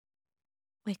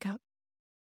Wake up.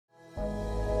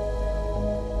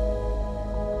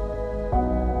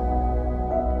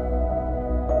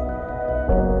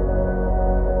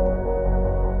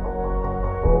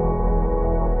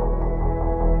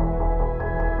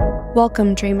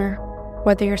 Welcome, dreamer.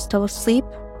 Whether you're still asleep,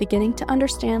 beginning to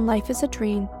understand life is a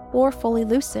dream, or fully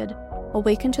lucid,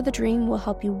 Awaken to the Dream will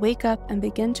help you wake up and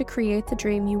begin to create the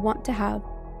dream you want to have,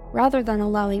 rather than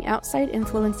allowing outside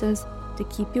influences to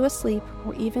keep you asleep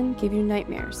or even give you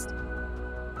nightmares.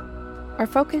 Our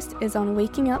focus is on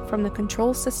waking up from the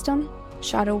control system,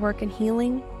 shadow work and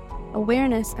healing,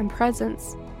 awareness and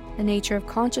presence, the nature of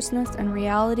consciousness and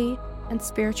reality, and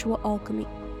spiritual alchemy.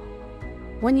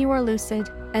 When you are lucid,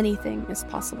 anything is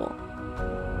possible.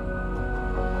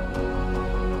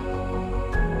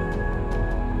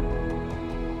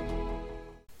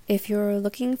 If you're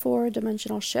looking for a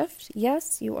dimensional shift,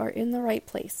 yes, you are in the right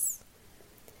place.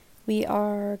 We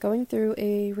are going through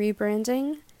a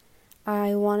rebranding.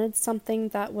 I wanted something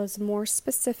that was more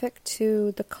specific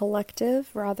to the collective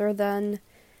rather than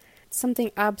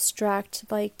something abstract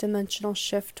like dimensional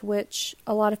shift, which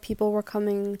a lot of people were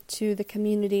coming to the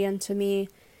community and to me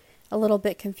a little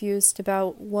bit confused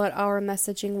about what our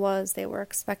messaging was. They were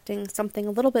expecting something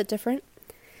a little bit different.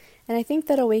 And I think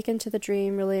that Awaken to the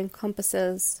Dream really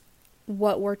encompasses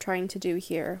what we're trying to do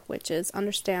here, which is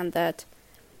understand that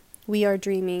we are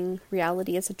dreaming,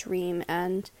 reality is a dream,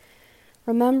 and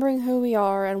remembering who we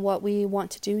are and what we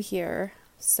want to do here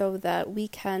so that we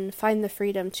can find the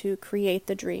freedom to create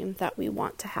the dream that we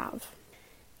want to have.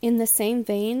 In the same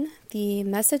vein, the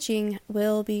messaging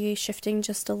will be shifting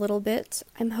just a little bit.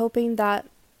 I'm hoping that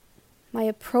my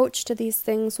approach to these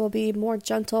things will be more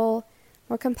gentle,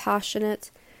 more compassionate,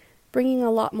 bringing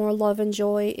a lot more love and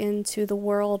joy into the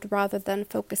world rather than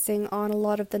focusing on a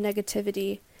lot of the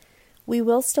negativity. We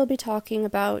will still be talking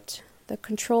about the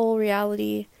control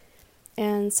reality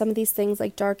and some of these things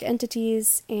like dark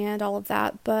entities and all of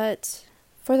that, but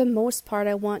for the most part,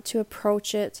 I want to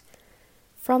approach it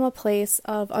from a place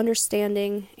of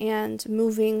understanding and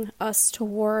moving us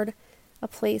toward a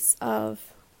place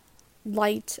of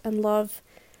light and love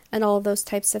and all of those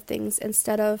types of things,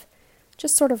 instead of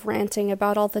just sort of ranting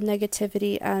about all the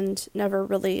negativity and never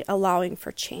really allowing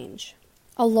for change.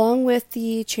 Along with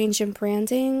the change in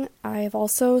branding, I've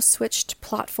also switched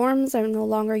platforms. I'm no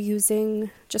longer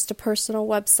using just a personal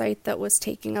website that was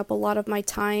taking up a lot of my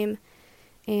time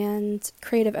and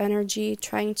creative energy,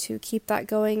 trying to keep that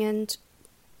going and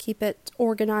keep it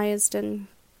organized and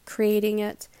creating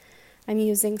it. I'm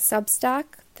using Substack.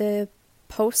 The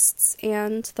posts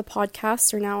and the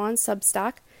podcasts are now on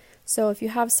Substack. So if you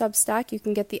have Substack, you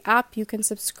can get the app, you can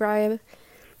subscribe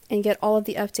and get all of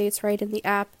the updates right in the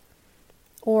app,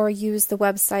 or use the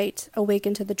website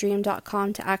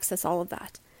awakentothedream.com to access all of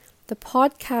that. The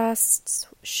podcasts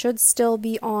should still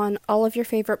be on all of your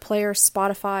favorite players,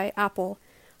 Spotify, Apple,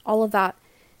 all of that.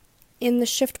 In the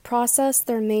shift process,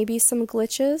 there may be some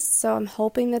glitches, so I'm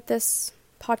hoping that this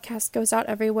podcast goes out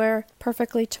everywhere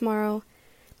perfectly tomorrow.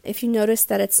 If you notice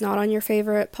that it's not on your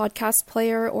favorite podcast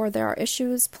player or there are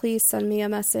issues, please send me a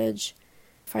message.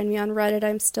 Find me on Reddit.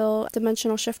 I'm still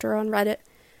Dimensional Shifter on Reddit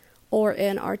or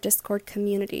in our Discord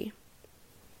community.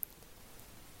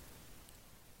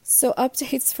 So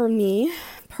updates for me,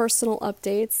 personal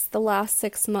updates. The last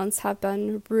 6 months have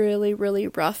been really, really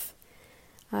rough.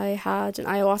 I had an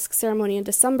ayahuasca ceremony in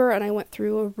December, and I went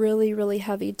through a really, really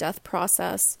heavy death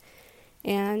process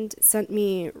and sent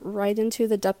me right into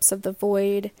the depths of the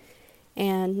void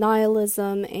and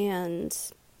nihilism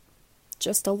and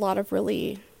just a lot of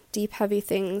really deep, heavy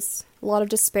things, a lot of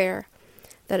despair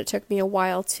that it took me a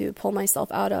while to pull myself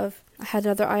out of. I had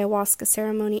another ayahuasca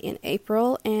ceremony in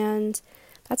April, and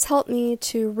that's helped me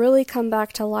to really come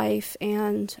back to life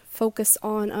and focus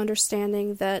on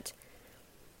understanding that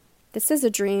this is a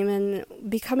dream and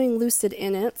becoming lucid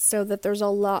in it so that there's a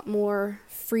lot more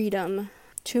freedom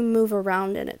to move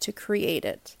around in it, to create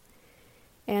it.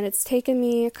 And it's taken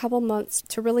me a couple months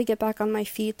to really get back on my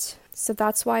feet, so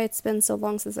that's why it's been so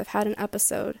long since I've had an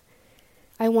episode.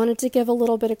 I wanted to give a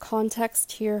little bit of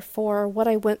context here for what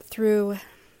I went through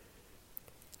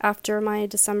after my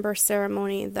December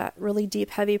ceremony, that really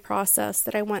deep, heavy process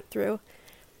that I went through.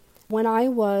 When I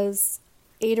was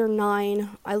 8 or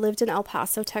 9, I lived in El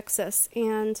Paso, Texas,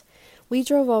 and we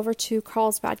drove over to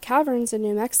Carlsbad Caverns in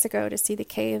New Mexico to see the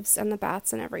caves and the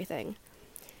bats and everything.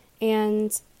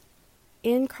 And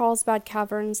in Carlsbad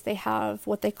Caverns, they have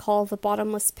what they call the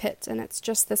bottomless pit, and it's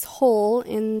just this hole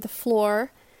in the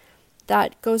floor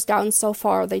that goes down so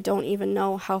far they don't even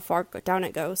know how far down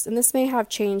it goes. And this may have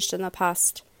changed in the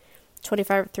past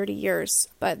 25 or 30 years,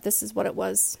 but this is what it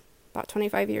was about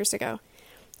 25 years ago.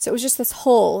 So it was just this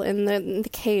hole in the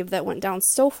cave that went down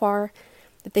so far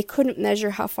that they couldn't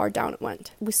measure how far down it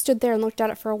went. We stood there and looked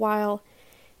at it for a while,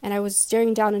 and I was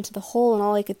staring down into the hole, and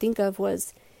all I could think of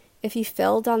was, if you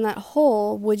fell down that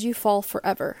hole, would you fall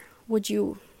forever? Would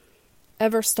you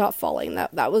ever stop falling?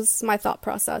 That was my thought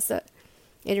process at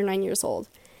 8 or 9 years old.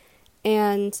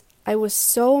 And I was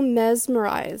so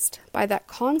mesmerized by that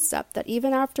concept that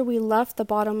even after we left the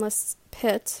bottomless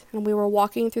pit and we were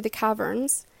walking through the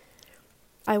caverns,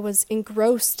 I was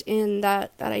engrossed in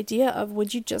that idea of,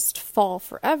 would you just fall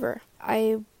forever?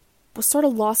 I was sort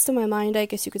of lost in my mind, I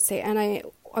guess you could say, and I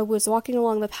was walking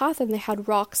along the path, and they had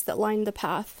rocks that lined the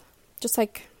path, just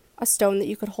like a stone that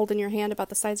you could hold in your hand about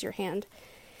the size of your hand.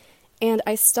 And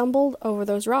I stumbled over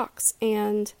those rocks,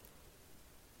 and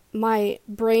my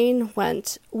brain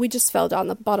went, we just fell down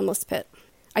the bottomless pit.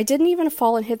 I didn't even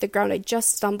fall and hit the ground, I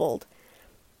just stumbled.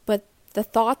 But the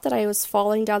thought that I was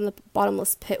falling down the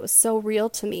bottomless pit was so real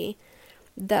to me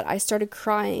that I started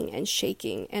crying and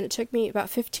shaking, and it took me about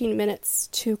 15 minutes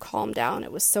to calm down.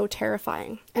 It was so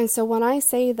terrifying. And so when I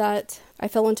say that I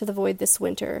fell into the void this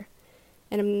winter,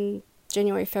 in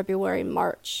January, February,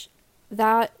 March,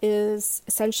 that is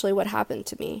essentially what happened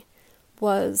to me.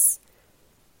 Was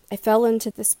I fell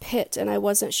into this pit, and I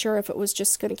wasn't sure if it was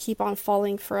just going to keep on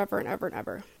falling forever and ever and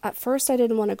ever. At first, I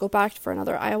didn't want to go back for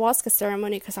another ayahuasca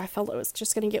ceremony because I felt it was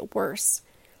just going to get worse.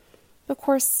 Of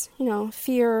course,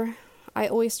 fear, I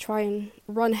always try and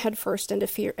run headfirst into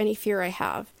fear, any fear I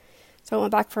have. So I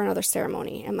went back for another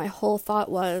ceremony, and my whole thought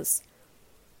was,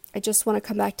 I just want to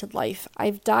come back to life.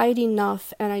 I've died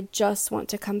enough, and I just want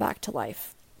to come back to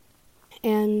life.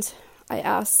 And I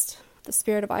asked the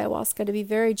spirit of ayahuasca to be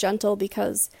very gentle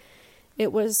because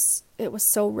it was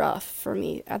so rough for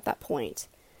me at that point.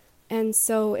 And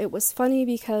so it was funny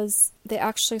because they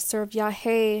actually served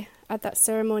yahe at that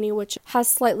ceremony, which has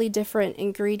slightly different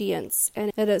ingredients,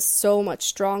 and it is so much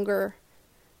stronger.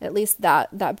 At least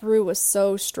that brew was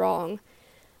so strong.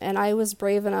 And I was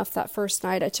brave enough that first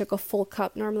night, I took a full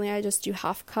cup. Normally I just do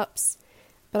half cups.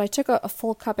 But I took a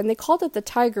full cup, and they called it the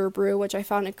tiger brew, which I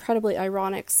found incredibly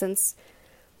ironic since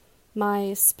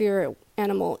my spirit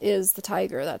animal is the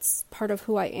tiger. That's part of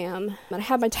who I am. And I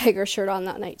had my tiger shirt on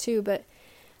that night too, but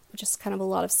just kind of a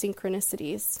lot of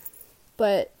synchronicities.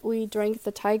 But we drank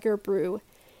the tiger brew,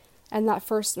 and that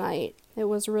first night, it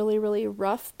was really, really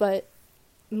rough, but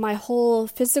my whole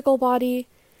physical body,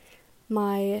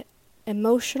 my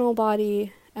emotional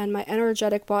body, and my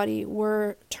energetic body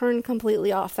were turned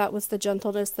completely off. That was the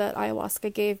gentleness that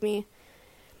ayahuasca gave me.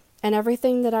 And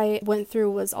everything that I went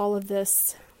through was all of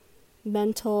this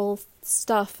mental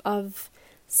stuff of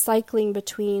cycling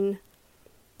between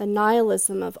the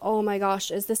nihilism of, oh my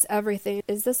gosh, is this everything?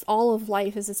 Is this all of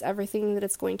life? Is this everything that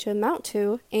it's going to amount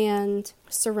to? And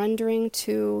surrendering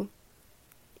to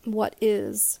what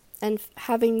is, and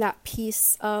having that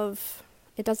piece of,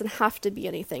 it doesn't have to be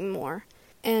anything more.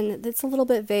 And it's a little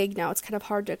bit vague now, it's kind of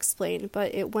hard to explain,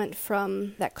 but it went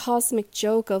from that cosmic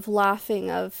joke of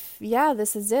laughing of, yeah,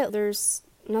 this is it, there's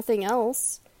nothing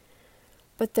else.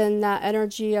 But then that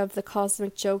energy of the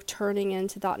cosmic joke turning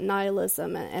into that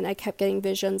nihilism, and I kept getting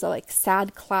visions of like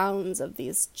sad clowns, of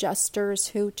these jesters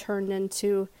who turned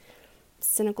into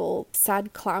cynical,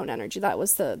 sad clown energy. That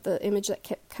was the image that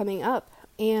kept coming up.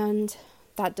 And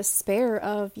that despair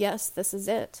of, yes, this is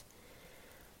it.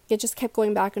 It just kept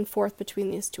going back and forth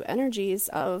between these two energies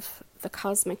of the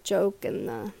cosmic joke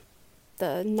and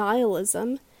the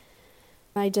nihilism.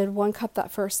 I did one cup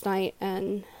that first night,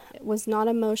 and it was not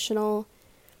emotional,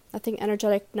 nothing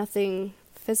energetic, nothing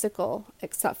physical,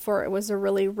 except for it was a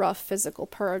really rough physical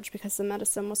purge because the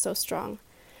medicine was so strong.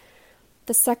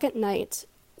 The second night,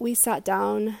 we sat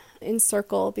down in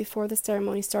circle before the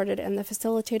ceremony started, and the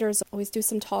facilitators always do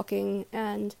some talking,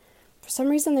 and for some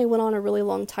reason they went on a really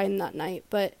long time that night,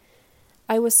 but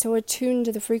I was so attuned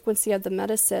to the frequency of the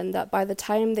medicine that by the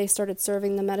time they started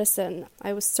serving the medicine,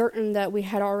 I was certain that we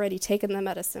had already taken the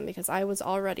medicine because I was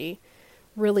already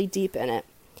really deep in it.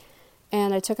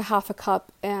 And I took a half a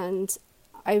cup, and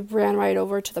I ran right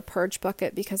over to the purge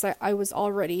bucket because I was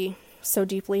already so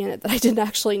deeply in it that I didn't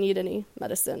actually need any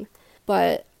medicine.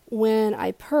 But when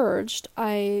I purged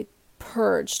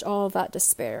all of that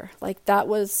despair. Like, that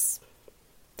was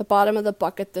the bottom of the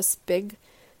bucket, this big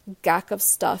gack of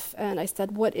stuff. And I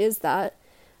said, what is that?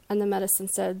 And the medicine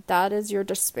said, that is your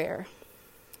despair.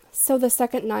 So the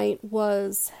second night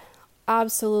was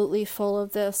absolutely full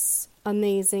of this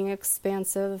amazing,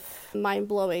 expansive,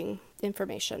 mind-blowing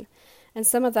information. And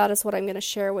some of that is what I'm going to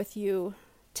share with you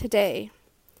today,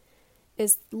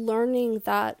 is learning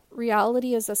that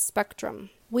reality is a spectrum.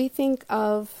 We think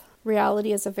of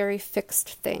reality is a very fixed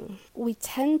thing. We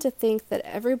tend to think that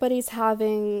everybody's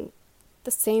having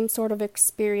the same sort of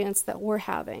experience that we're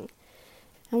having.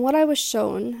 And what I was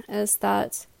shown is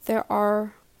that there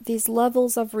are these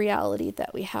levels of reality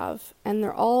that we have, and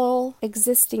they're all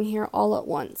existing here all at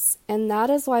once. And that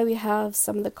is why we have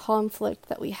some of the conflict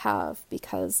that we have,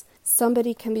 because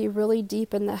somebody can be really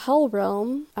deep in the hell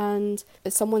realm, and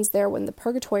if someone's there in the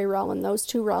purgatory realm, and those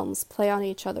two realms play on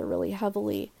each other really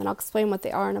heavily, and I'll explain what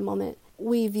they are in a moment,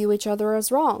 we view each other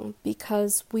as wrong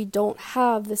because we don't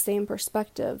have the same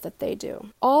perspective that they do.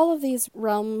 All of these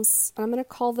realms, I'm going to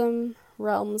call them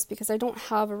realms because I don't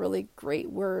have a really great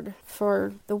word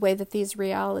for the way that these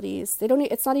realities,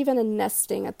 it's not even a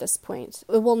nesting at this point.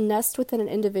 It will nest within an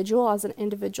individual as an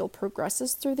individual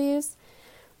progresses through these,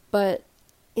 but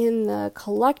in the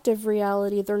collective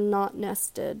reality, they're not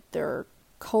nested, they're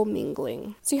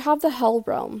commingling. So you have the hell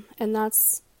realm, and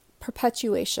that's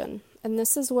perpetuation. And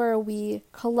this is where we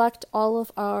collect all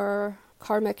of our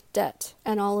karmic debt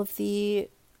and all of the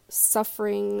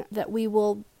suffering that we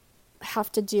will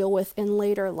have to deal with in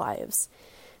later lives.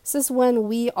 This is when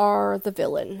we are the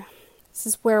villain. This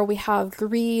is where we have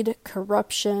greed,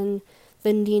 corruption,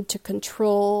 the need to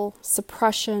control,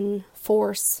 suppression,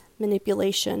 force,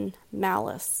 manipulation,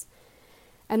 malice.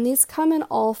 And these come in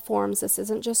all forms. This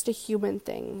isn't just a human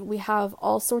thing. We have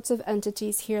all sorts of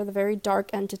entities here, the very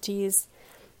dark entities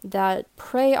that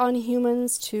prey on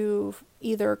humans to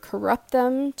either corrupt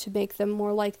them, to make them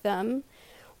more like them,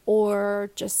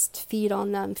 or just feed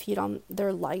on them, feed on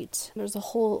their light. There's a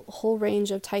whole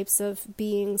range of types of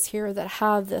beings here that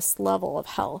have this level of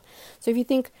hell. So if you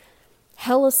think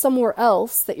hell is somewhere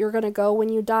else that you're going to go when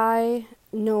you die,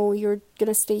 no, you're going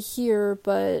to stay here,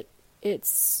 but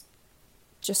it's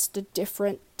just a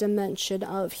different dimension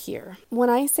of here. When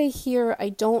I say here, I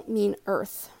don't mean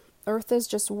Earth. Earth is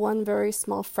just one very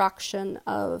small fraction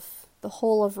of the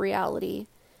whole of reality,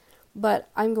 but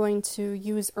I'm going to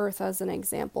use Earth as an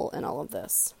example in all of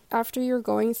this. After you're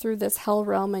going through this hell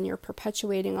realm and you're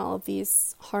perpetuating all of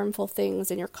these harmful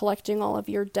things and you're collecting all of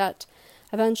your debt,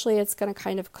 eventually it's going to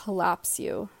kind of collapse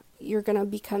you. You're going to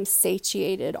become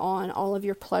satiated on all of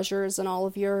your pleasures and all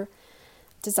of your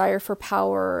desire for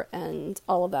power and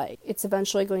all of that. It's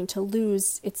eventually going to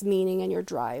lose its meaning and your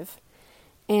drive.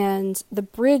 And the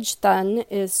bridge then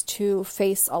is to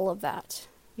face all of that.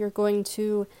 You're going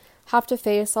to have to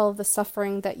face all of the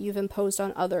suffering that you've imposed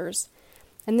on others.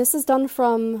 And this is done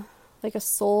from like a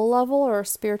soul level or a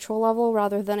spiritual level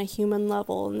rather than a human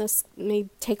level. And this may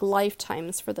take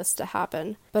lifetimes for this to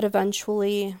happen. But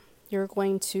eventually you're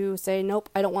going to say, nope,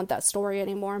 I don't want that story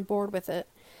anymore. I'm bored with it.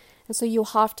 And so you'll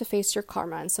have to face your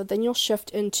karma. And so then you'll shift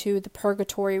into the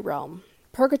purgatory realm.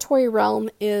 Purgatory realm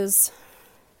is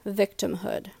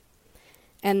victimhood.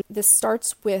 And this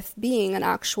starts with being an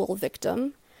actual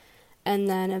victim. And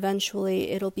then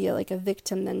eventually it'll be like a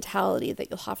victim mentality that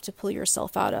you'll have to pull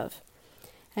yourself out of.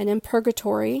 And in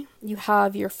purgatory, you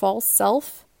have your false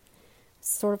self,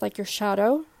 sort of like your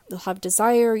shadow. You'll have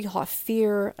desire, you'll have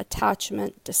fear,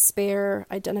 attachment, despair,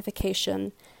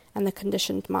 identification, and the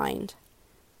conditioned mind.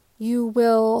 You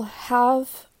will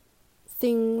have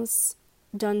things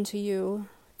done to you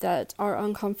that are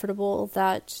uncomfortable,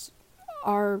 that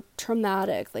are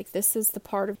traumatic. Like this is the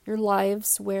part of your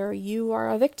lives where you are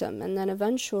a victim. And then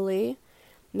eventually,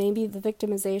 maybe the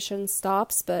victimization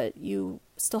stops, but you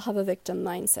still have a victim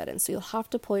mindset. And so you'll have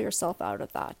to pull yourself out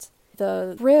of that.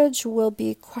 The bridge will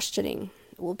be questioning.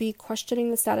 It will be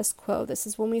questioning the status quo. This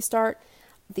is when we start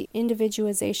the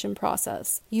individualization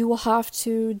process. You will have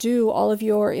to do all of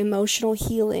your emotional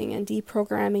healing and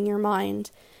deprogramming your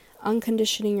mind,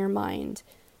 unconditioning your mind,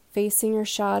 facing your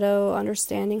shadow,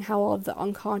 understanding how all of the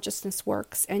unconsciousness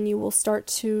works, and you will start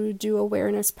to do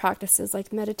awareness practices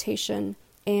like meditation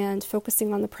and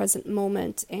focusing on the present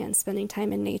moment and spending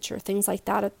time in nature, things like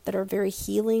that that are very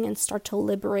healing and start to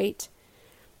liberate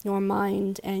your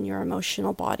mind and your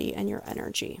emotional body and your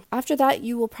energy. After that,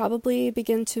 you will probably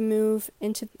begin to move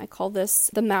into, I call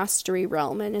this the mastery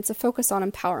realm, and it's a focus on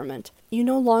empowerment. You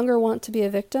no longer want to be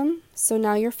a victim, so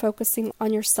now you're focusing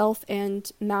on yourself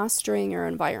and mastering your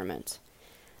environment.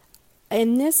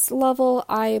 In this level,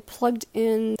 I plugged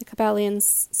in the Kabbalion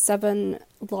 7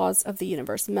 laws of the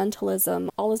universe: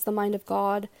 mentalism, all is the mind of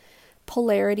God,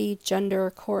 polarity, gender,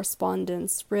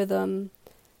 correspondence, rhythm,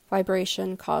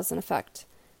 vibration, cause and effect.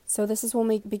 So this is when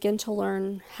we begin to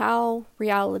learn how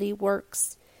reality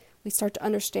works. We start to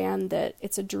understand that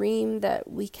it's a dream, that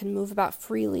we can move about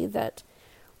freely, that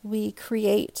we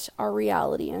create our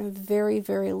reality in a very,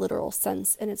 very literal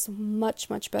sense, and it's much,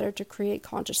 much better to create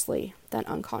consciously than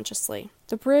unconsciously.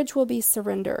 The bridge will be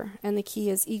surrender, and the key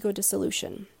is ego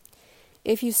dissolution.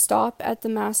 If you stop at the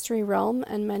mastery realm,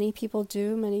 and many people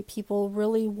do, many people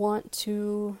really want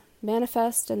to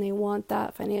manifest and they want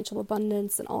that financial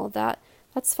abundance and all of that,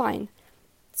 that's fine.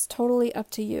 It's totally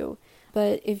up to you.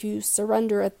 But if you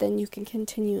surrender it, then you can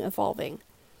continue evolving.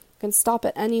 You can stop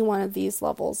at any one of these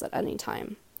levels at any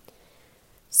time.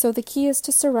 So the key is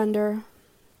to surrender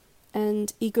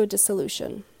and ego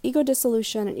dissolution. Ego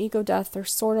dissolution and ego death are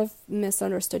sort of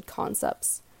misunderstood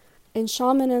concepts. In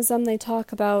shamanism, they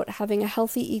talk about having a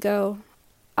healthy ego.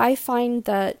 I find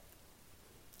that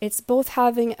it's both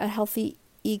having a healthy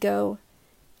ego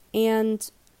and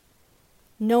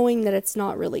knowing that it's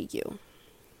not really you.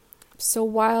 So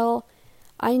while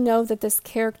I know that this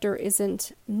character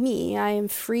isn't me, I am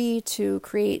free to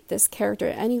create this character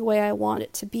any way I want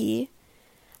it to be,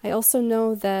 I also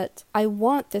know that I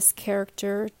want this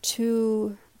character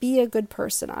to be a good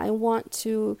person. I want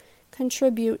to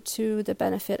contribute to the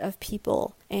benefit of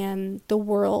people and the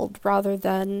world rather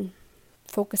than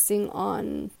focusing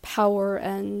on power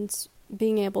and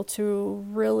being able to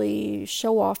really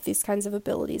show off these kinds of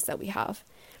abilities that we have.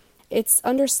 It's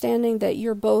understanding that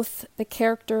you're both the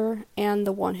character and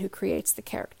the one who creates the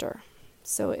character.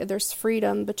 So there's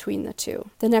freedom between the two.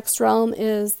 The next realm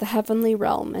is the heavenly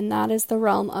realm, and that is the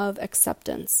realm of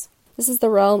acceptance. This is the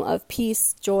realm of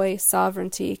peace, joy,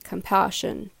 sovereignty,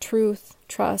 compassion, truth,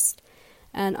 trust,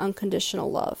 and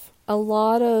unconditional love. A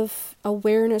lot of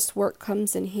awareness work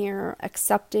comes in here,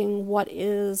 accepting what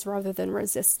is rather than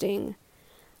resisting,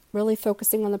 really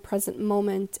focusing on the present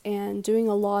moment and doing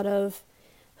a lot of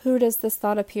who does this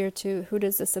thought appear to, who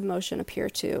does this emotion appear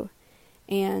to.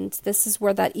 And this is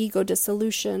where that ego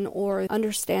dissolution or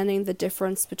understanding the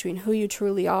difference between who you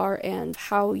truly are and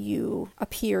how you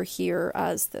appear here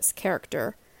as this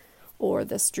character or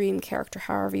this dream character,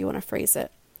 however you want to phrase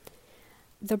it.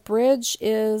 The bridge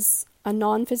is a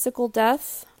non-physical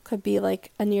death, could be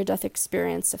like a near-death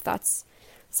experience if that's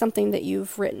something that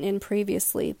you've written in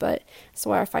previously, but that's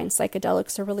why I find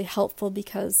psychedelics are really helpful,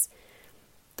 because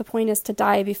the point is to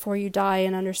die before you die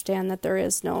and understand that there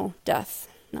is no death.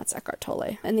 And that's Eckhart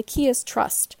Tolle. And the key is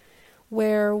trust,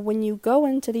 where when you go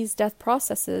into these death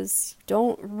processes, you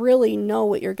don't really know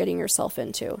what you're getting yourself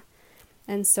into.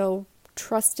 And so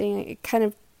trusting, it kind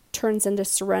of turns into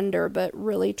surrender, but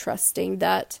really trusting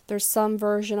that there's some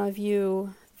version of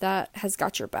you that has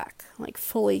got your back, like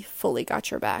fully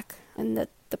got your back, and that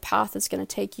the path is going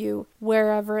to take you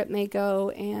wherever it may go,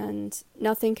 and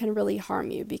nothing can really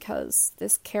harm you because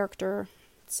this character,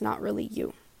 it's not really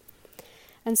you.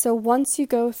 And so once you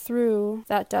go through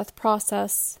that death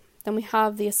process, then we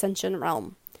have the ascension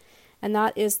realm, and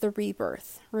that is the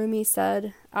rebirth. Rumi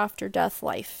said, after death,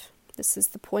 life. This is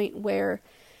the point where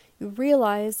you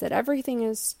realize that everything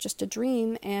is just a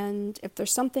dream, and if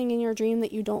there's something in your dream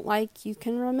that you don't like, you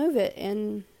can remove it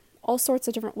in all sorts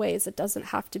of different ways. It doesn't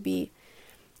have to be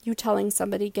you telling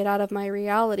somebody, get out of my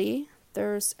reality.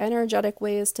 There's energetic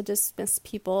ways to dismiss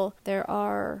people. There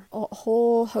are a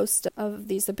whole host of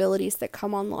these abilities that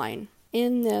come online.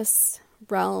 In this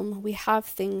realm, we have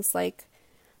things like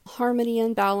harmony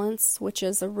and balance, which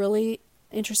is a really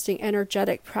interesting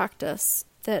energetic practice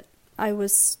that I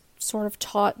was sort of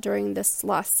taught during this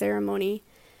last ceremony,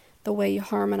 the way you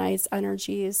harmonize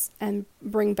energies and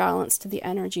bring balance to the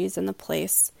energies in the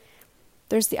place.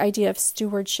 There's the idea of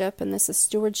stewardship, and this is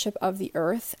stewardship of the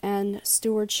earth and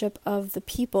stewardship of the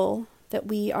people that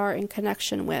we are in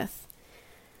connection with.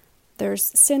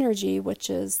 There's synergy, which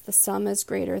is the sum is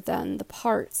greater than the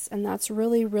parts, and that's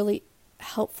really, really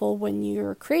helpful when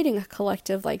you're creating a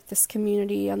collective like this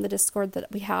community on the Discord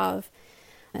that we have,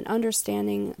 and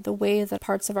understanding the way that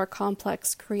parts of our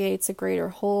complex creates a greater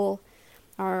whole.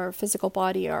 Our physical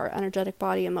body, our energetic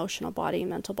body, emotional body,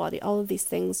 mental body, all of these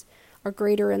things are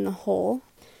greater in the whole.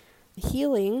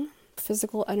 Healing,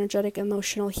 physical, energetic,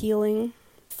 emotional healing.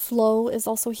 Flow is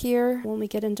also here when we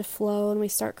get into flow and we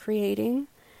start creating.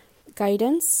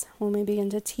 Guidance, when we begin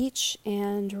to teach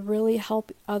and really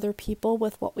help other people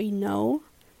with what we know.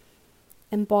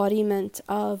 Embodiment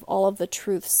of all of the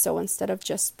truths. So instead of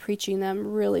just preaching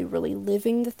them, really, really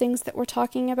living the things that we're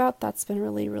talking about. That's been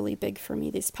really, really big for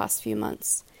me these past few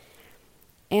months.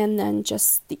 And then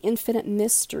just the infinite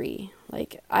mystery.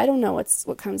 Like, I don't know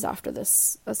what comes after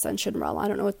this ascension realm. I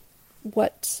don't know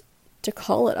what to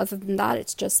call it other than that.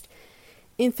 It's just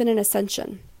infinite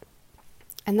ascension.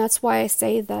 And that's why I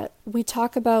say that we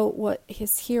talk about what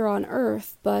is here on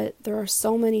Earth, but there are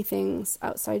so many things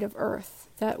outside of Earth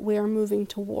that we are moving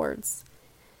towards.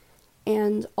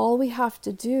 And all we have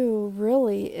to do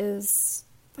really is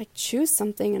like choose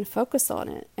something and focus on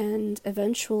it. And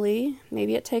eventually,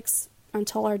 maybe it takes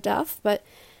until our death, but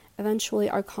eventually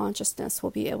our consciousness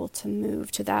will be able to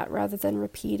move to that rather than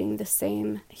repeating the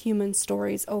same human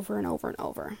stories over and over and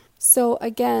over. So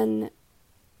again,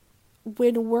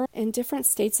 when we're in different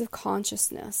states of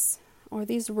consciousness, or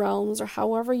these realms, or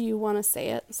however you want to say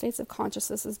it, states of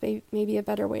consciousness is maybe a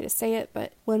better way to say it,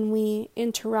 but when we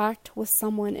interact with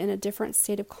someone in a different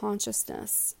state of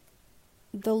consciousness,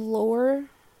 the lower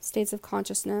states of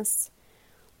consciousness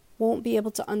won't be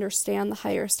able to understand the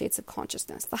higher states of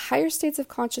consciousness. The higher states of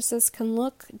consciousness can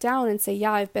look down and say,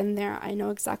 yeah, I've been there, I know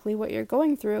exactly what you're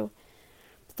going through.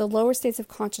 The lower states of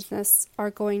consciousness are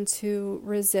going to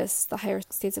resist the higher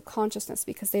states of consciousness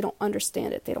because they don't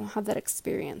understand it. They don't have that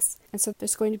experience. And so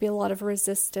there's going to be a lot of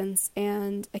resistance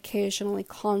and occasionally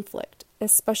conflict,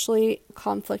 especially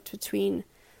conflict between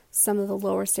some of the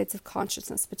lower states of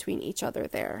consciousness between each other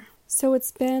there. So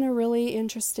it's been a really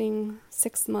interesting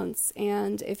 6 months.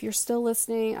 And if you're still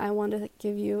listening, I want to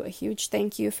give you a huge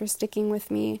thank you for sticking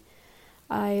with me.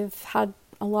 I've had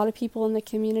a lot of people in the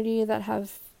community that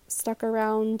have stuck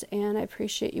around, and I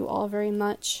appreciate you all very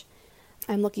much.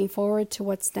 I'm looking forward to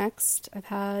what's next. I've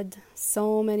had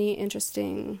so many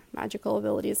interesting magical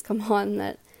abilities come on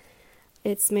that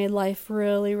it's made life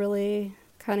really, really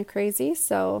kind of crazy.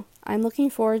 So I'm looking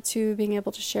forward to being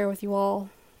able to share with you all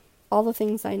the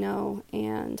things I know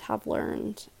and have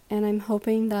learned. And I'm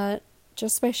hoping that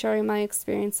just by sharing my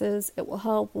experiences, it will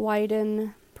help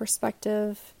widen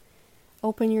perspective,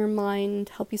 open your mind,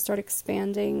 help you start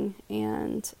expanding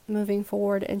and moving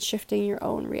forward and shifting your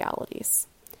own realities.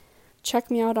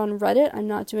 Check me out on Reddit. I'm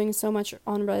not doing so much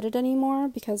on Reddit anymore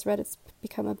because Reddit's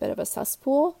become a bit of a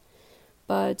cesspool.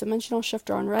 But Dimensional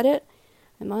Shifter on Reddit.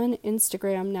 I'm on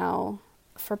Instagram now,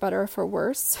 for better or for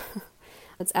worse.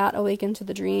 It's at Awaken to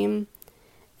the Dream.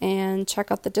 And check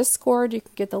out the Discord. You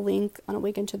can get the link on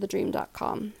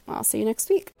awakentothedream.com. I'll see you next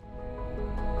week.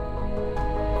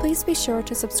 Please be sure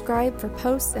to subscribe for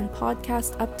posts and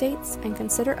podcast updates and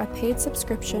consider a paid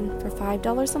subscription for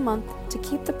 $5 a month to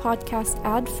keep the podcast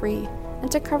ad-free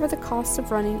and to cover the cost of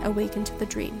running Awaken to the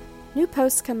Dream. New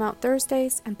posts come out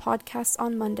Thursdays and podcasts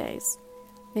on Mondays.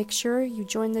 Make sure you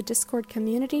join the Discord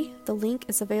community. The link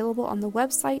is available on the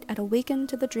website at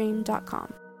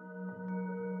awakentothedream.com.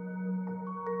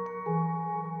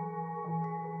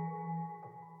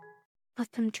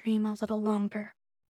 Let them dream a little longer.